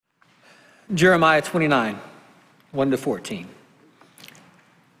Jeremiah 29, 1-14.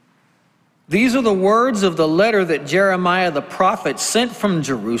 These are the words of the letter that Jeremiah the prophet sent from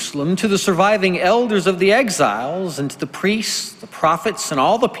Jerusalem to the surviving elders of the exiles and to the priests, the prophets, and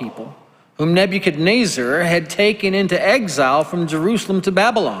all the people whom Nebuchadnezzar had taken into exile from Jerusalem to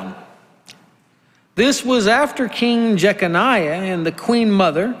Babylon. This was after King Jeconiah and the queen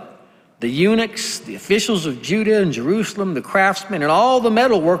mother, the eunuchs, the officials of Judah and Jerusalem, the craftsmen, and all the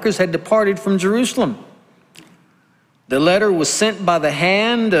metal workers had departed from Jerusalem. The letter was sent by the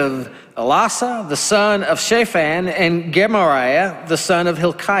hand of Elasah, the son of Shaphan, and Gemariah, the son of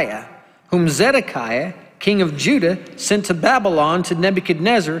Hilkiah, whom Zedekiah, king of Judah, sent to Babylon to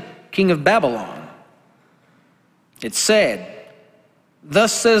Nebuchadnezzar, king of Babylon. It said,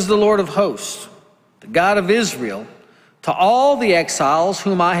 "Thus says the Lord of hosts, the God of Israel, to all the exiles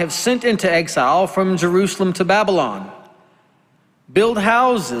whom I have sent into exile from Jerusalem to Babylon. Build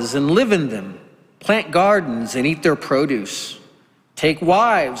houses and live in them, plant gardens and eat their produce. Take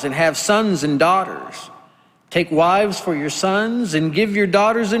wives and have sons and daughters. Take wives for your sons and give your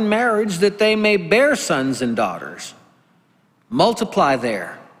daughters in marriage that they may bear sons and daughters. Multiply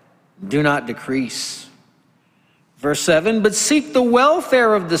there, do not decrease." Verse 7, "But seek the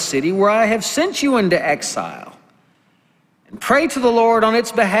welfare of the city where I have sent you into exile, and pray to the Lord on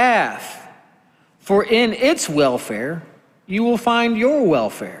its behalf, for in its welfare you will find your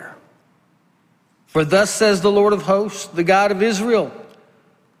welfare. For thus says the Lord of hosts, the God of Israel,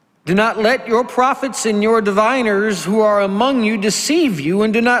 do not let your prophets and your diviners who are among you deceive you,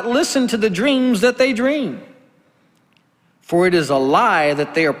 and do not listen to the dreams that they dream. For it is a lie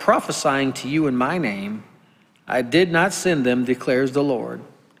that they are prophesying to you in my name. I did not send them, declares the Lord.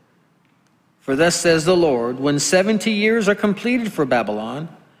 For thus says the Lord, when 70 years are completed for Babylon,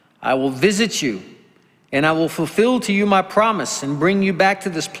 I will visit you, and I will fulfill to you my promise and bring you back to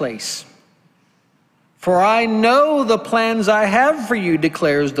this place. For I know the plans I have for you,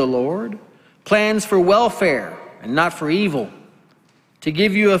 declares the Lord, plans for welfare and not for evil, to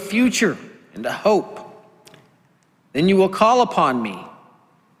give you a future and a hope. Then you will call upon me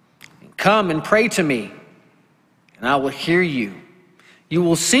and come and pray to me, and I will hear you. You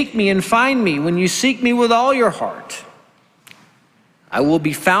will seek me and find me when you seek me with all your heart. I will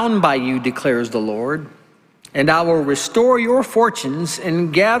be found by you, declares the Lord, and I will restore your fortunes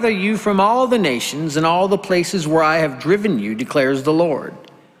and gather you from all the nations and all the places where I have driven you, declares the Lord.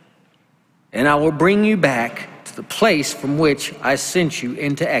 And I will bring you back to the place from which I sent you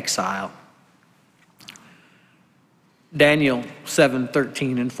into exile." Daniel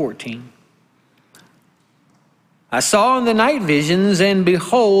 7:13-14. "I saw in the night visions, and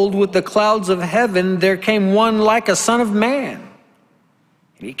behold, with the clouds of heaven there came one like a son of man.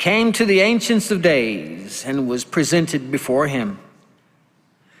 And he came to the Ancient of Days and was presented before him.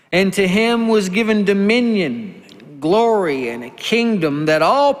 And to him was given dominion, glory, and a kingdom, that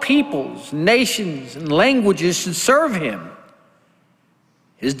all peoples, nations, and languages should serve him.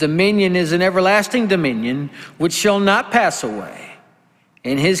 His dominion is an everlasting dominion which shall not pass away,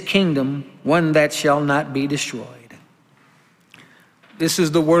 and his kingdom one that shall not be destroyed." This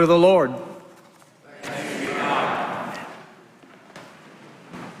is the word of the Lord. Thanks be to God.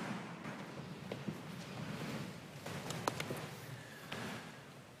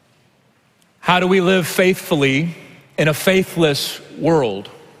 How do we live faithfully in a faithless world?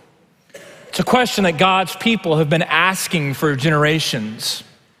 It's a question that God's people have been asking for generations.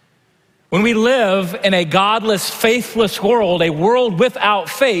 When we live in a godless, faithless world, a world without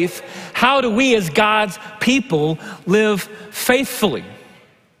faith, how do we as God's people live faithfully?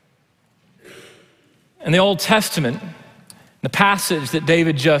 In the Old Testament, the passage that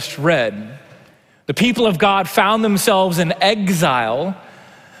David just read, the people of God found themselves in exile.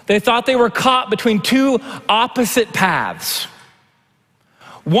 They thought they were caught between two opposite paths.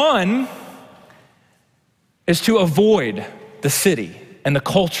 One is to avoid the city and the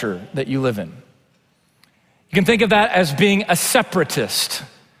culture that you live in. You can think of that as being a separatist.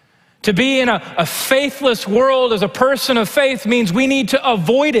 To be in a faithless world as a person of faith means we need to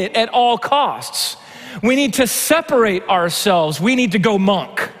avoid it at all costs. We need to separate ourselves. We need to go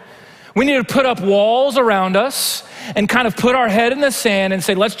monk. We need to put up walls around us and kind of put our head in the sand and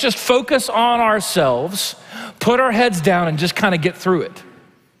say, let's just focus on ourselves, put our heads down and just kind of get through it.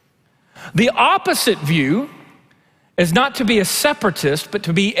 The opposite view is not to be a separatist, but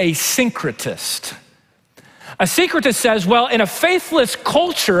to be a syncretist. A syncretist says, well, in a faithless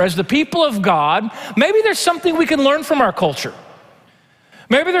culture as the people of God, maybe there's something we can learn from our culture.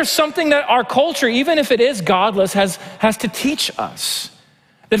 Maybe there's something that our culture, even if it is godless, has to teach us.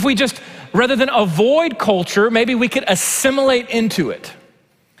 That if we just, rather than avoid culture, maybe we could assimilate into it.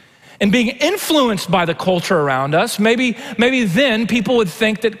 and being influenced by the culture around us, maybe then people would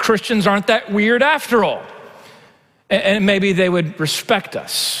think that Christians aren't that weird after all. And maybe they would respect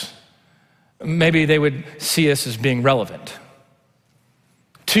us. Maybe they would see us as being relevant.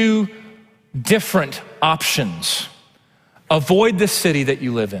 Two different options. Avoid the city that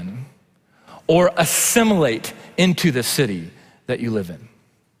you live in, or assimilate into the city that you live in.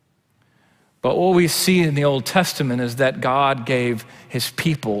 But what we see in the Old Testament is that God gave his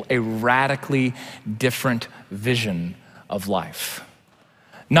people a radically different vision of life.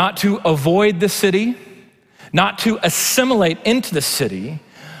 Not to avoid the city, not to assimilate into the city,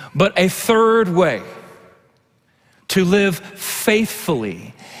 but a third way, to live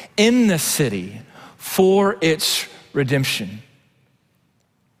faithfully in the city for its redemption.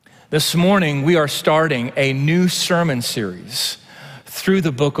 This morning, we are starting a new sermon series through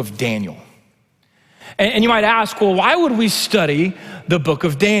the book of Daniel. And you might ask, well, why would we study the book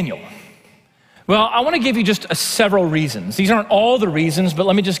of Daniel? Well, I want to give you just several reasons. These aren't all the reasons, but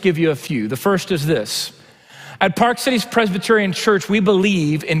let me just give you a few. The first is this. At Park Cities Presbyterian Church, we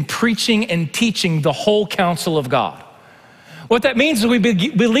believe in preaching and teaching the whole counsel of God. What that means is we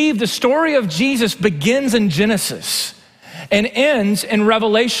believe the story of Jesus begins in Genesis and ends in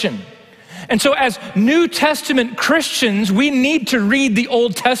Revelation. And so as New Testament Christians, we need to read the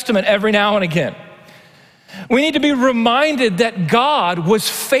Old Testament every now and again. We need to be reminded that God was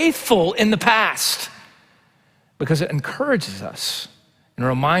faithful in the past because it encourages us and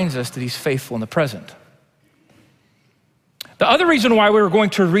reminds us that he's faithful in the present. The other reason why we were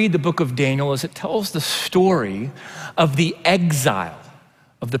going to read the book of Daniel is it tells the story of the exile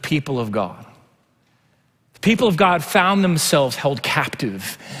of the people of God. The people of God found themselves held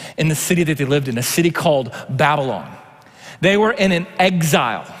captive in the city that they lived in, a city called Babylon. They were in an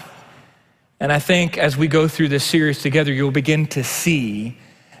exile. And I think as we go through this series together, you'll begin to see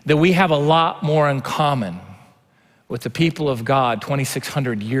that we have a lot more in common with the people of God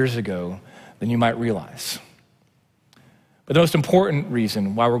 2,600 years ago than you might realize. But the most important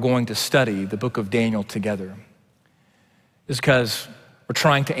reason why we're going to study the book of Daniel together is because we're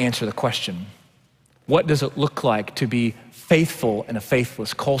trying to answer the question, what does it look like to be faithful in a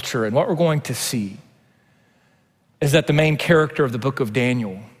faithless culture? And what we're going to see is that the main character of the book of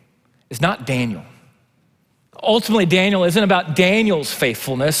Daniel is not Daniel. Ultimately, Daniel isn't about Daniel's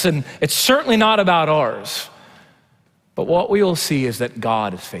faithfulness, and it's certainly not about ours. But what we will see is that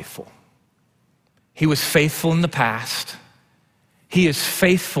God is faithful. He was faithful in the past. He is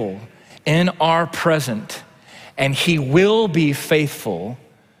faithful in our present, and he will be faithful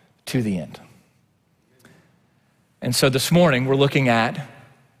to the end. And so this morning, we're looking at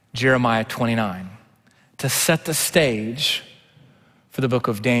Jeremiah 29 to set the stage for the book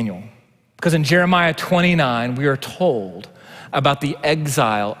of Daniel. Because in Jeremiah 29, we are told about the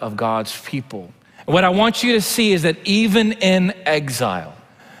exile of God's people. And what I want you to see is that even in exile,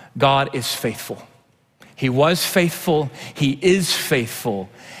 God is faithful. He was faithful, he is faithful,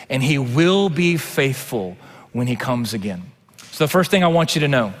 and he will be faithful when he comes again. So the first thing I want you to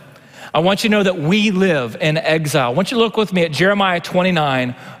know, I want you to know that we live in exile. I want you to look with me at Jeremiah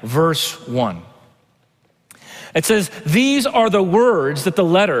 29, verse 1. It says, "These are the words that the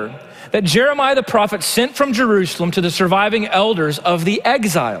letter that Jeremiah the prophet sent from Jerusalem to the surviving elders of the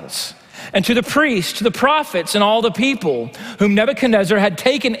exiles, and to the priests, to the prophets, and all the people whom Nebuchadnezzar had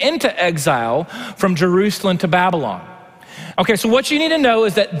taken into exile from Jerusalem to Babylon." Okay, so what you need to know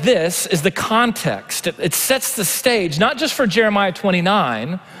is that this is the context. It sets the stage, not just for Jeremiah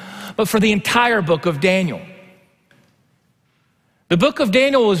 29, but for the entire book of Daniel. The book of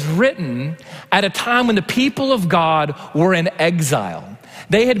Daniel was written at a time when the people of God were in exile.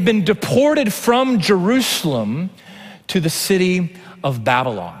 They had been deported from Jerusalem to the city of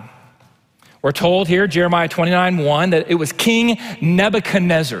Babylon. We're told here, Jeremiah 29:1, that it was King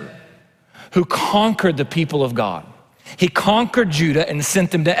Nebuchadnezzar who conquered the people of God. He conquered Judah and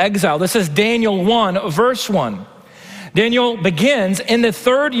sent them to exile. This is Daniel 1, verse 1. Daniel begins, "In the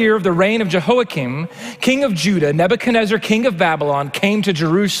third year of the reign of Jehoiakim, king of Judah, Nebuchadnezzar, king of Babylon, came to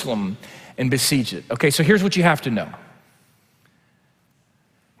Jerusalem and besieged it." Okay, so here's what you have to know.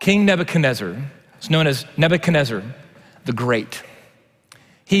 King Nebuchadnezzar is known as Nebuchadnezzar the Great.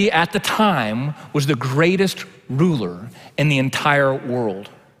 He, at the time, was the greatest ruler in the entire world.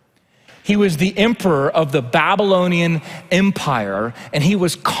 He was the emperor of the Babylonian Empire, and he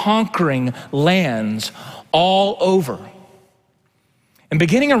was conquering lands all over. And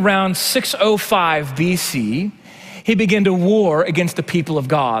beginning around 605 BC, he began to war against the people of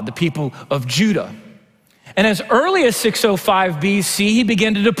God, the people of Judah. And as early as 605 BC, he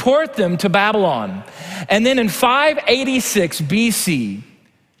began to deport them to Babylon. And then in 586 BC,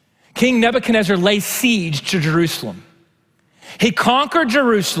 King Nebuchadnezzar laid siege to Jerusalem. He conquered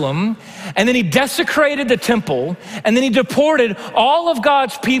Jerusalem, and then he desecrated the temple, and then he deported all of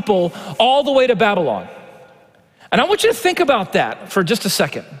God's people all the way to Babylon. And I want you to think about that for just a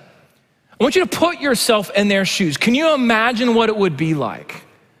second. I want you to put yourself in their shoes. Can you imagine what it would be like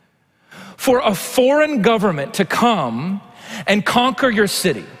for a foreign government to come and conquer your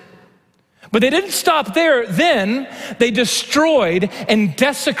city? But they didn't stop there. Then they destroyed and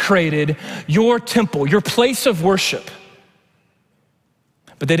desecrated your temple, your place of worship.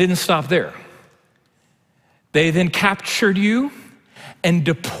 But they didn't stop there. They then captured you and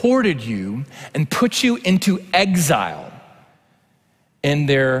deported you and put you into exile in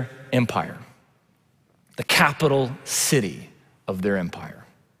their empire, the capital city of their empire.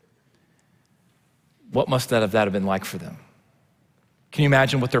 What must that have been like for them? Can you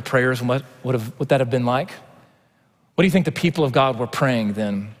imagine what their prayers and what that have been like? What do you think the people of God were praying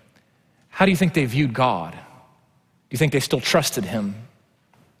then? How do you think they viewed God? Do you think they still trusted him?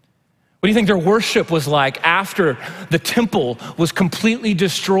 What do you think their worship was like after the temple was completely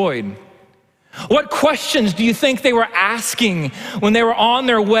destroyed? What questions do you think they were asking when they were on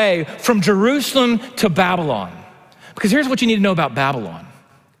their way from Jerusalem to Babylon? Because here's what you need to know about Babylon.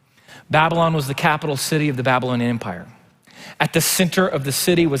 Babylon was the capital city of the Babylonian Empire. At the center of the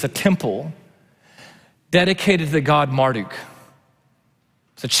city was a temple dedicated to the god Marduk.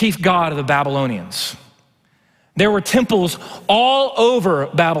 It's the chief god of the Babylonians. There were temples all over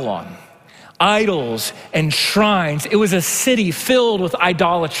Babylon, idols and shrines. It was a city filled with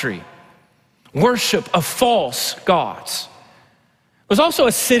idolatry, worship of false gods. It was also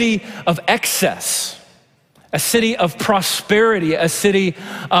a city of excess, a city of prosperity, a city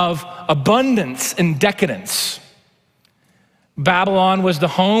of abundance and decadence. Babylon was the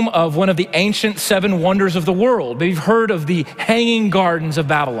home of one of the ancient 7 wonders of the world. Maybe you've heard of the Hanging Gardens of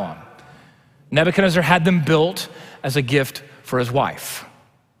Babylon. Nebuchadnezzar had them built as a gift for his wife.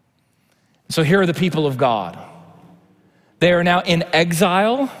 So here are the people of God. They are now in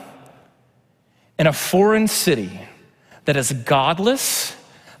exile in a foreign city that is godless,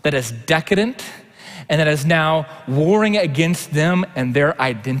 that is decadent, and that is now warring against them and their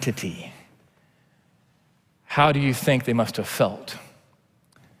identity. How do you think they must have felt?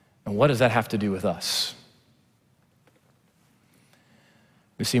 And what does that have to do with us?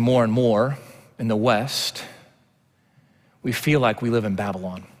 We see more and more in the West, we feel like we live in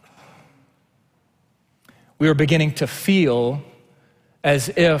Babylon. We are beginning to feel as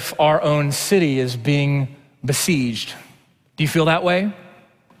if our own city is being besieged. Do you feel that way?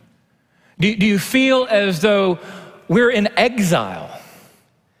 Do you feel as though we're in exile?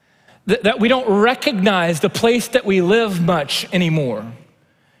 That we don't recognize the place that we live much anymore?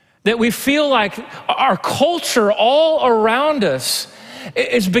 That we feel like our culture all around us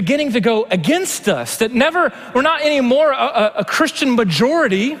is beginning to go against us? That we're not anymore a Christian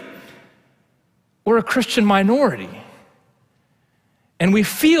majority, we're a Christian minority. And we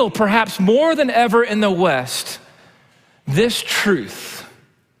feel perhaps more than ever in the West this truth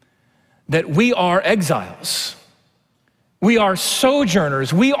that we are exiles. We are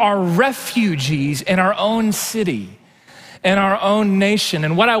sojourners. We are refugees in our own city, in our own nation.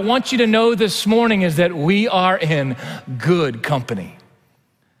 And what I want you to know this morning is that we are in good company.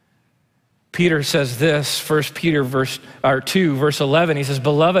 Peter says this, 1 Peter 2, verse 11, he says,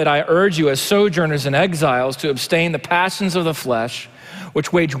 "Beloved, I urge you as sojourners and exiles to abstain the passions of the flesh,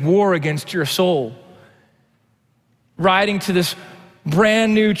 which wage war against your soul." Writing to this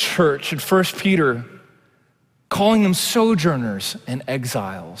brand new church in 1 Peter, calling them sojourners and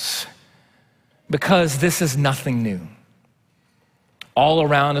exiles, because this is nothing new. All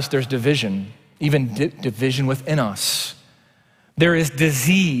around us, there's division, even division within us. There is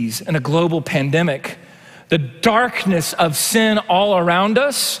disease and a global pandemic, the darkness of sin all around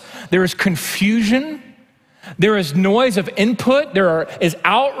us. There is confusion. There is noise of input. There is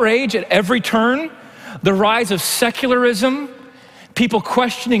outrage at every turn. The rise of secularism, people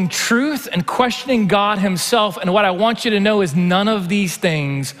questioning truth and questioning God himself. And what I want you to know is none of these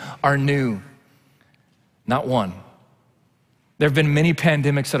things are new. Not one. There have been many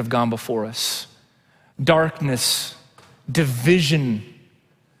pandemics that have gone before us. Darkness, division,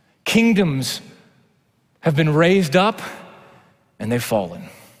 kingdoms have been raised up and they've fallen.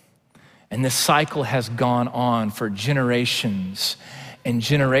 And this cycle has gone on for generations and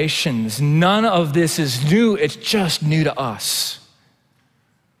generations. None of this is new, it's just new to us.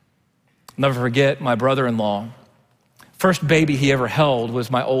 I'll never forget my brother-in-law. First baby he ever held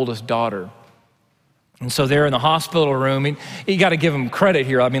was my oldest daughter. And so there in the hospital room, you got to give him credit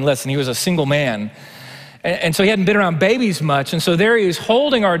here. I mean, listen, he was a single man. And so he hadn't been around babies much. And so there he is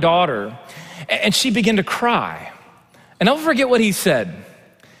holding our daughter, and she began to cry. And I'll never forget what he said.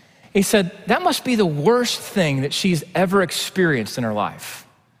 He said, that must be the worst thing that she's ever experienced in her life.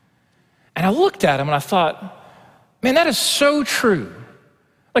 And I looked at him and I thought, man, that is so true.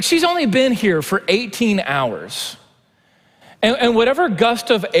 Like, she's only been here for 18 hours. And whatever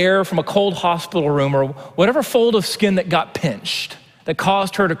gust of air from a cold hospital room or whatever fold of skin that got pinched that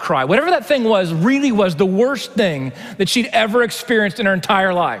caused her to cry, whatever that thing was, really was the worst thing that she'd ever experienced in her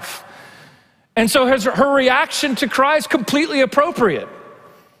entire life. And so her reaction to cry is completely appropriate.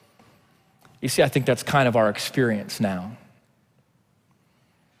 You see, I think that's kind of our experience now.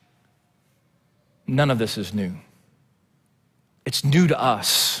 None of this is new. It's new to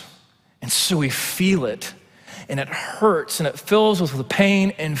us. And so we feel it, and it hurts, and it fills us with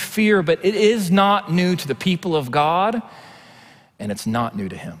pain and fear, but it is not new to the people of God, and it's not new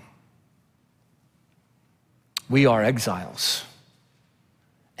to him. We are exiles,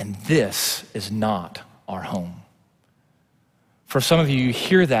 and this is not our home. For some of you, you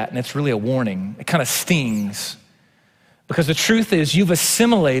hear that, and it's really a warning. It kind of stings, because the truth is you've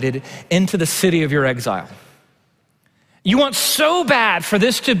assimilated into the city of your exile. You want so bad for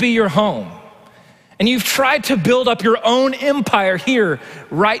this to be your home, and you've tried to build up your own empire here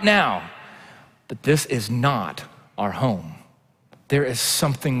right now, but this is not our home. There is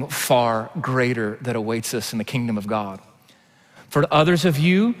something far greater that awaits us in the kingdom of God. For others of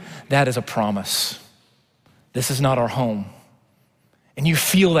you, that is a promise. This is not our home. And you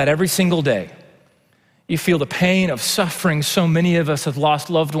feel that every single day. You feel the pain of suffering. So many of us have lost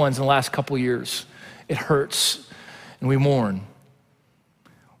loved ones in the last couple years. It hurts, and we mourn.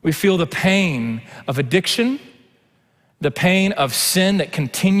 We feel the pain of addiction, the pain of sin that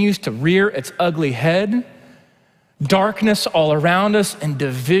continues to rear its ugly head, darkness all around us, and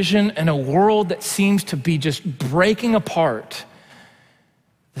division in a world that seems to be just breaking apart.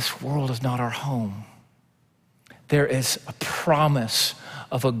 This world is not our home. There is a promise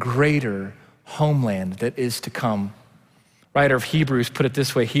of a greater homeland that is to come. Writer of Hebrews put it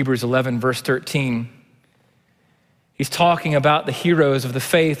this way, Hebrews 11, verse 13. He's talking about the heroes of the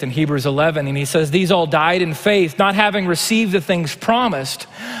faith in Hebrews 11, and he says, these all died in faith, not having received the things promised,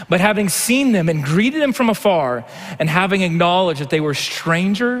 but having seen them and greeted them from afar, and having acknowledged that they were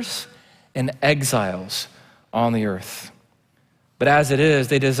strangers and exiles on the earth. But as it is,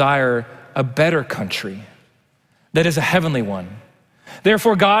 they desire a better country, that is a heavenly one.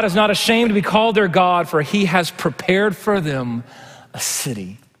 Therefore, God is not ashamed to be called their God, for he has prepared for them a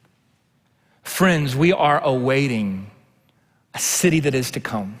city. Friends, we are awaiting a city that is to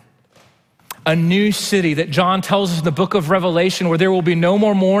come. A new city that John tells us in the book of Revelation, where there will be no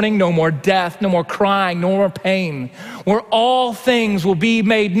more mourning, no more death, no more crying, no more pain, where all things will be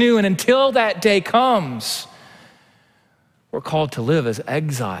made new. And until that day comes, we're called to live as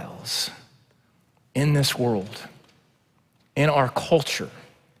exiles in this world, in our culture,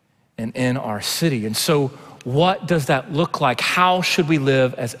 and in our city. And so what does that look like? How should we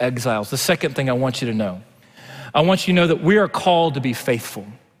live as exiles? The second thing I want you to know, I want you to know that we are called to be faithful.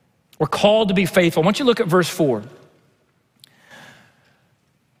 We're called to be faithful. I want you to look at verse 4.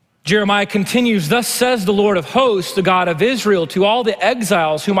 Jeremiah continues, thus says the Lord of hosts, the God of Israel, to all the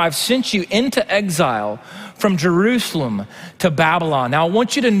exiles whom I've sent you into exile from Jerusalem to Babylon. Now I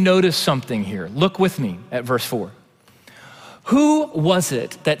want you to notice something here. Look with me at verse 4. Who was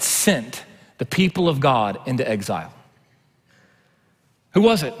it that sent the people of God into exile? Who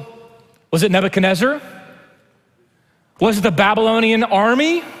was it? Was it Nebuchadnezzar? Was it the Babylonian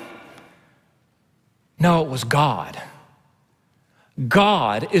army? No, it was God.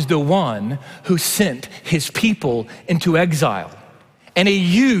 God is the one who sent his people into exile, and he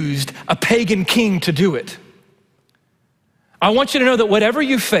used a pagan king to do it. I want you to know that whatever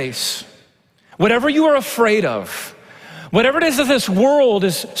you face, whatever you are afraid of, whatever it is that this world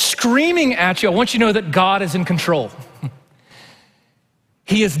is screaming at you, I want you to know that God is in control.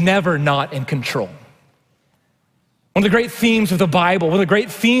 He is never not in control. One of the great themes of the Bible, one of the great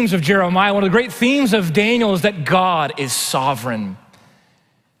themes of Jeremiah, one of the great themes of Daniel is that God is sovereign.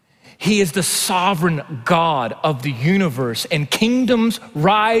 He is the sovereign God of the universe, and kingdoms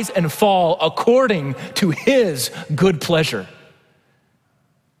rise and fall according to his good pleasure.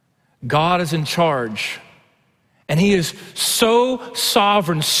 God is in charge, and he is so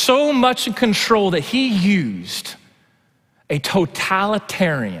sovereign, so much in control that he used a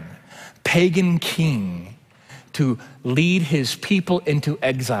totalitarian pagan king to lead his people into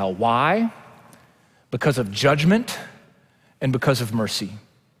exile. Why? Because of judgment and because of mercy.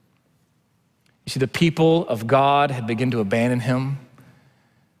 You see, the people of God had begun to abandon him.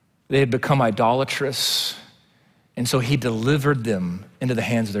 They had become idolatrous, and so he delivered them into the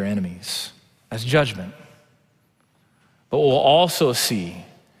hands of their enemies as judgment. But what we'll also see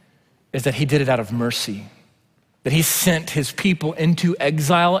is that he did it out of mercy, that he sent his people into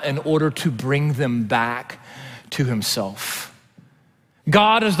exile in order to bring them back to himself.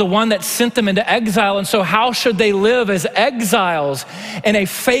 God is the one that sent them into exile, and so how should they live as exiles in a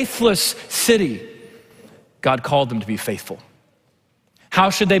faithless city? God called them to be faithful. How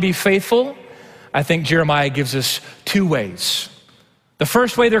should they be faithful? I think Jeremiah gives us two ways. The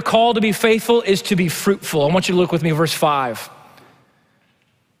first way they're called to be faithful is to be fruitful. I want you to look with me, verse 5.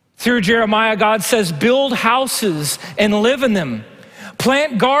 Through Jeremiah, God says, build houses and live in them.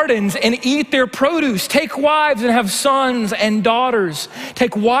 Plant gardens and eat their produce. Take wives and have sons and daughters.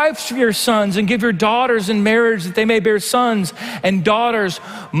 Take wives for your sons and give your daughters in marriage that they may bear sons and daughters.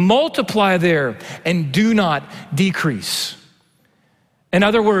 Multiply there and do not decrease. In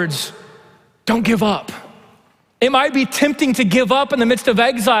other words, don't give up. It might be tempting to give up in the midst of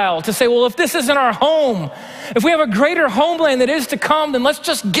exile, to say, well, if this isn't our home, if we have a greater homeland that is to come, then let's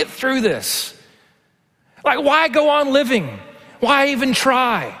just get through this. Like, why go on living? Why even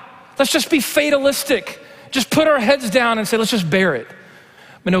try? Let's just be fatalistic. Just put our heads down and say, let's just bear it.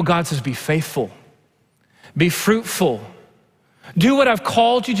 But no, God says, be faithful. Be fruitful. Do what I've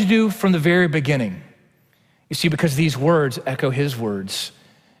called you to do from the very beginning. You see, because these words echo his words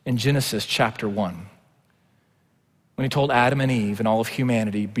in Genesis chapter 1. When he told Adam and Eve and all of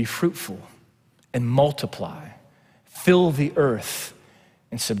humanity, be fruitful and multiply, fill the earth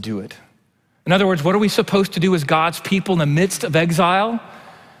and subdue it. In other words, what are we supposed to do as God's people in the midst of exile?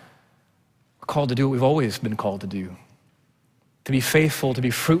 We're called to do what we've always been called to do, to be faithful, to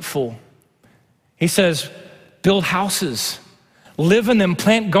be fruitful. He says, build houses, live in them,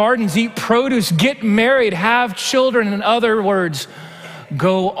 plant gardens, eat produce, get married, have children. In other words,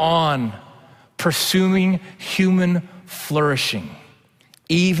 go on pursuing human flourishing,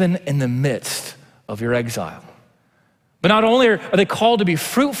 even in the midst of your exile. But not only are they called to be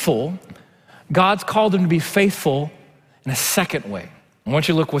fruitful, God's called them to be faithful in a second way. I want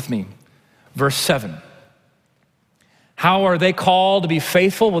you to look with me. Verse 7. How are they called to be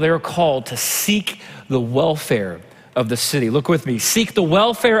faithful? Well, they are called to seek the welfare of the city. Look with me. Seek the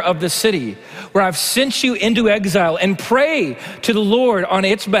welfare of the city where I've sent you into exile, and pray to the Lord on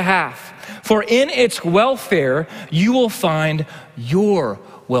its behalf. For in its welfare, you will find your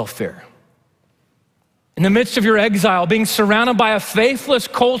welfare. In the midst of your exile, being surrounded by a faithless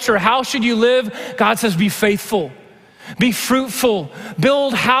culture, how should you live? God says, be faithful, be fruitful,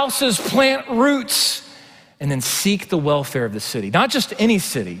 build houses, plant roots, and then seek the welfare of the city. Not just any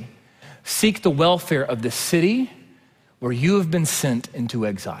city, seek the welfare of the city where you have been sent into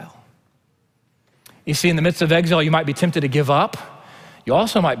exile. You see, in the midst of exile, you might be tempted to give up. You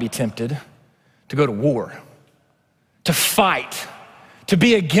also might be tempted to go to war, to fight, to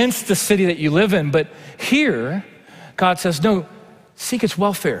be against the city that you live in. But here, God says, no, seek its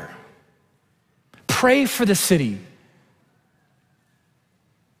welfare. Pray for the city.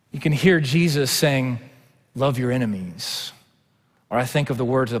 You can hear Jesus saying, love your enemies. Or I think of the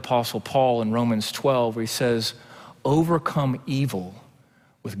words of the Apostle Paul in Romans 12, where he says, overcome evil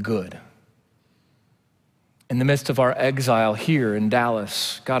with good. In the midst of our exile here in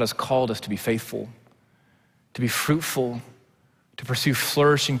Dallas, God has called us to be faithful, to be fruitful, to pursue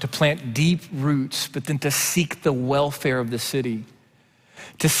flourishing, to plant deep roots, but then to seek the welfare of the city,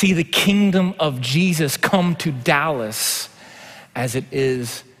 to see the kingdom of Jesus come to Dallas as it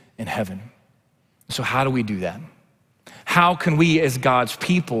is in heaven. So how do we do that? How can we as God's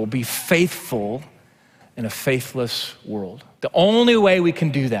people be faithful in a faithless world? The only way we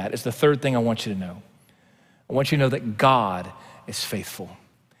can do that is the third thing I want you to know. I want you to know that God is faithful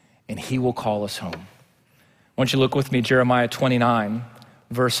and he will call us home. I want you to look with me, Jeremiah 29,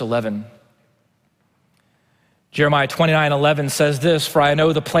 verse 11. Jeremiah 29:11 says this, for I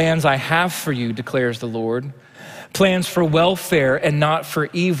know the plans I have for you, declares the Lord, plans for welfare and not for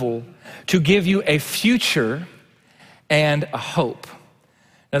evil, to give you a future and a hope.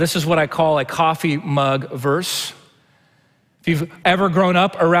 Now this is what I call a coffee mug verse. If you've ever grown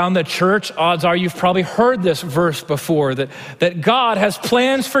up around the church, odds are you've probably heard this verse before, that God has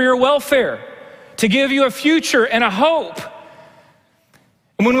plans for your welfare, to give you a future and a hope.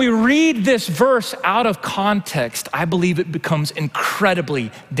 And when we read this verse out of context, I believe it becomes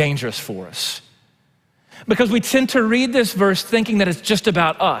incredibly dangerous for us. Because we tend to read this verse thinking that it's just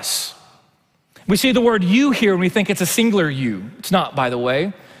about us. We see the word you here and we think it's a singular you. It's not, by the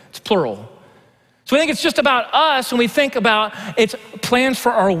way, it's plural. So we think it's just about us when we think about its plans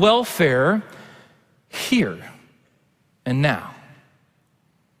for our welfare here and now.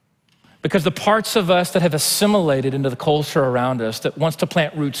 Because the parts of us that have assimilated into the culture around us, that wants to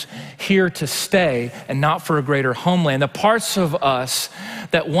plant roots here to stay and not for a greater homeland, the parts of us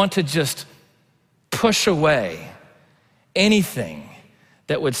that want to just push away anything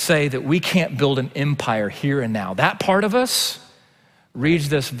that would say that we can't build an empire here and now, that part of us reads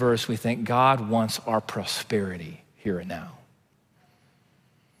this verse, we think God wants our prosperity here and now.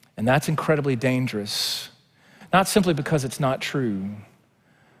 And that's incredibly dangerous, not simply because it's not true,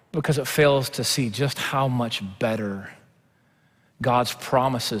 because it fails to see just how much better God's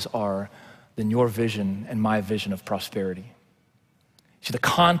promises are than your vision and my vision of prosperity. See, the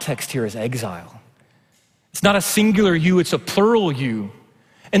context here is exile. It's not a singular you, it's a plural you.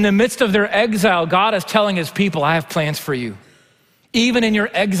 In the midst of their exile, God is telling his people, I have plans for you. Even in your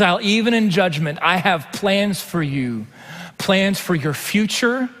exile, even in judgment, I have plans for you, plans for your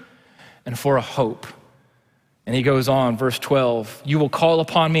future and for a hope. And he goes on, verse 12, you will call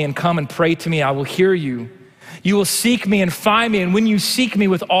upon me and come and pray to me, I will hear you. You will seek me and find me, and when you seek me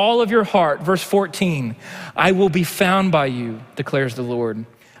with all of your heart, verse 14, I will be found by you, declares the Lord.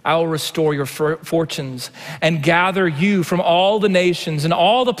 I will restore your fortunes and gather you from all the nations and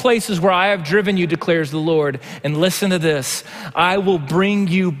all the places where I have driven you, declares the Lord. And listen to this, I will bring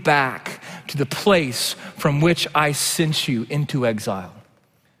you back to the place from which I sent you into exile.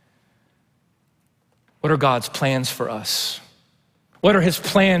 What are God's plans for us? What are his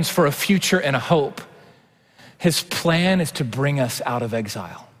plans for a future and a hope? His plan is to bring us out of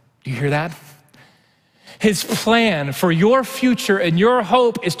exile. Do you hear that? His plan for your future and your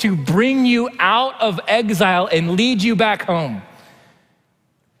hope is to bring you out of exile and lead you back home.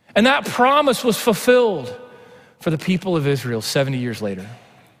 And that promise was fulfilled for the people of Israel 70 years later.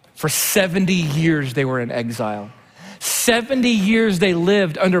 For 70 years they were in exile. 70 years they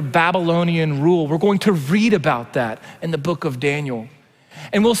lived under Babylonian rule. We're going to read about that in the book of Daniel.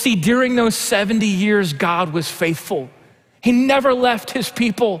 And we'll see during those 70 years, God was faithful. He never left his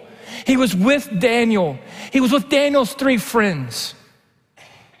people. He was with Daniel. He was with Daniel's 3 friends.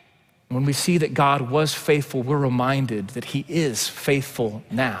 When we see that God was faithful, we're reminded that he is faithful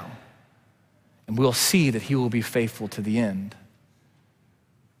now. And we'll see that he will be faithful to the end.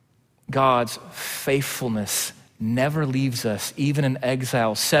 God's faithfulness never leaves us, even in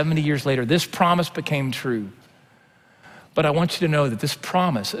exile. 70 years later, this promise became true. But I want you to know that this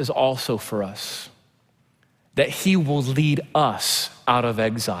promise is also for us, that he will lead us out of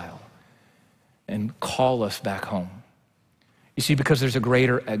exile and call us back home. You see, because there's a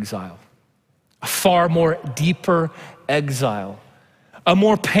greater exile, a far more deeper exile, a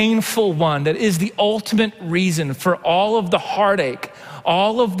more painful one that is the ultimate reason for all of the heartache,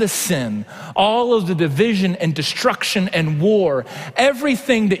 all of the sin, all of the division and destruction and war,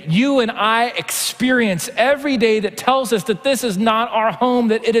 everything that you and I experience every day that tells us that this is not our home,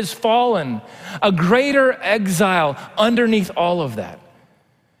 that it has fallen. A greater exile underneath all of that.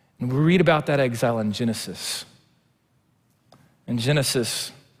 And we read about that exile in Genesis. In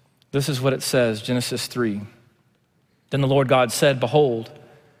Genesis, this is what it says, Genesis 3. Then the Lord God said, behold,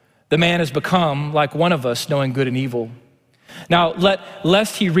 the man has become like one of us, knowing good and evil. Now,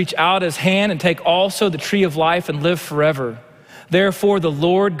 lest he reach out his hand and take also the tree of life and live forever. Therefore, the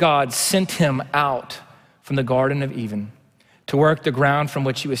Lord God sent him out from the Garden of Eden to work the ground from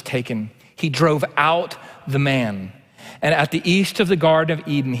which he was taken. He drove out the man. And at the east of the Garden of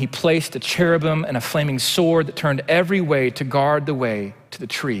Eden, he placed a cherubim and a flaming sword that turned every way to guard the way to the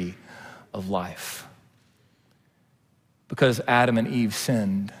tree of life. Because Adam and Eve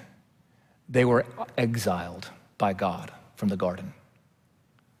sinned, they were exiled by God from the garden.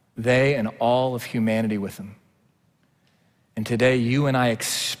 They and all of humanity with them. And today, you and I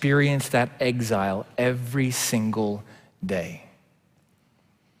experience that exile every single day.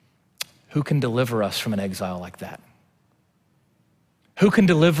 Who can deliver us from an exile like that? Who can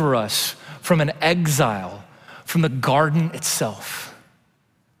deliver us from an exile from the garden itself?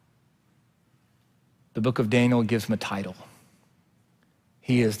 The book of Daniel gives him a title.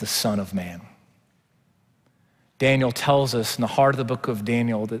 He is the Son of Man. Daniel tells us in the heart of the book of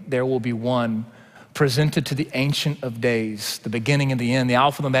Daniel that there will be one presented to the Ancient of Days, the beginning and the end, the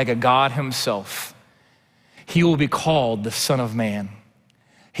Alpha and Omega, God himself. He will be called the Son of Man.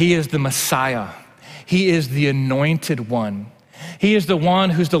 He is the Messiah. He is the anointed one. He is the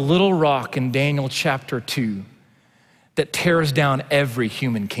one who's the little rock in Daniel chapter 2 that tears down every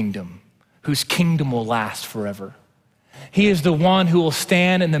human kingdom, whose kingdom will last forever. He is the one who will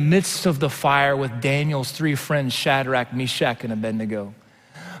stand in the midst of the fire with Daniel's 3 friends, Shadrach, Meshach, and Abednego.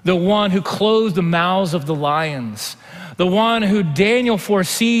 the one who closed the mouths of the lions, the one who Daniel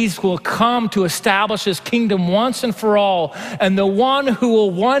foresees will come to establish his kingdom once and for all, and the one who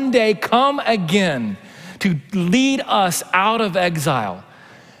will one day come again to lead us out of exile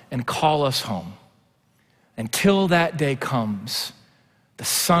and call us home. Until that day comes, the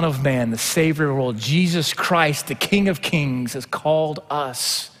Son of Man, the Savior of the world, Jesus Christ, the King of Kings, has called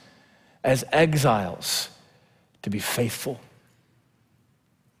us as exiles to be faithful,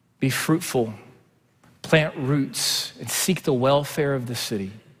 be fruitful, plant roots, and seek the welfare of the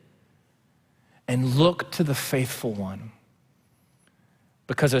city, and look to the faithful one.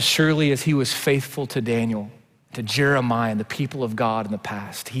 Because as surely as he was faithful to Daniel, to Jeremiah and the people of God in the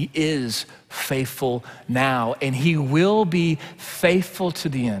past, he is faithful now, and he will be faithful to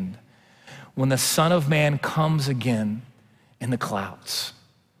the end when the Son of Man comes again in the clouds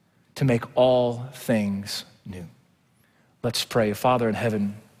to make all things new. Let's pray. Father in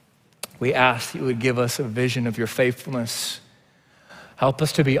heaven, we ask that you would give us a vision of your faithfulness. Help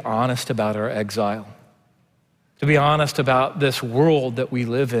us to be honest about our exile, to be honest about this world that we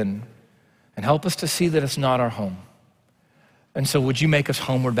live in, and help us to see that it's not our home. And so would you make us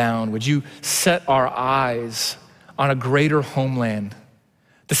homeward bound? Would you set our eyes on a greater homeland,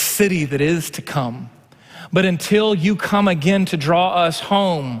 the city that is to come? But until you come again to draw us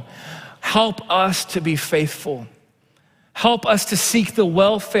home, help us to be faithful. Help us to seek the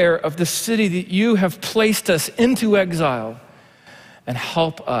welfare of the city that you have placed us into exile. And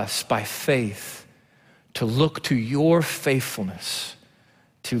help us by faith to look to your faithfulness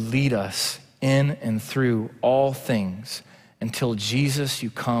to lead us in and through all things until Jesus, you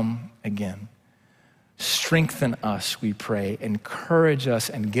come again. Strengthen us, we pray. Encourage us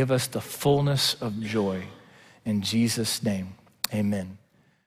and give us the fullness of joy. In Jesus' name, amen.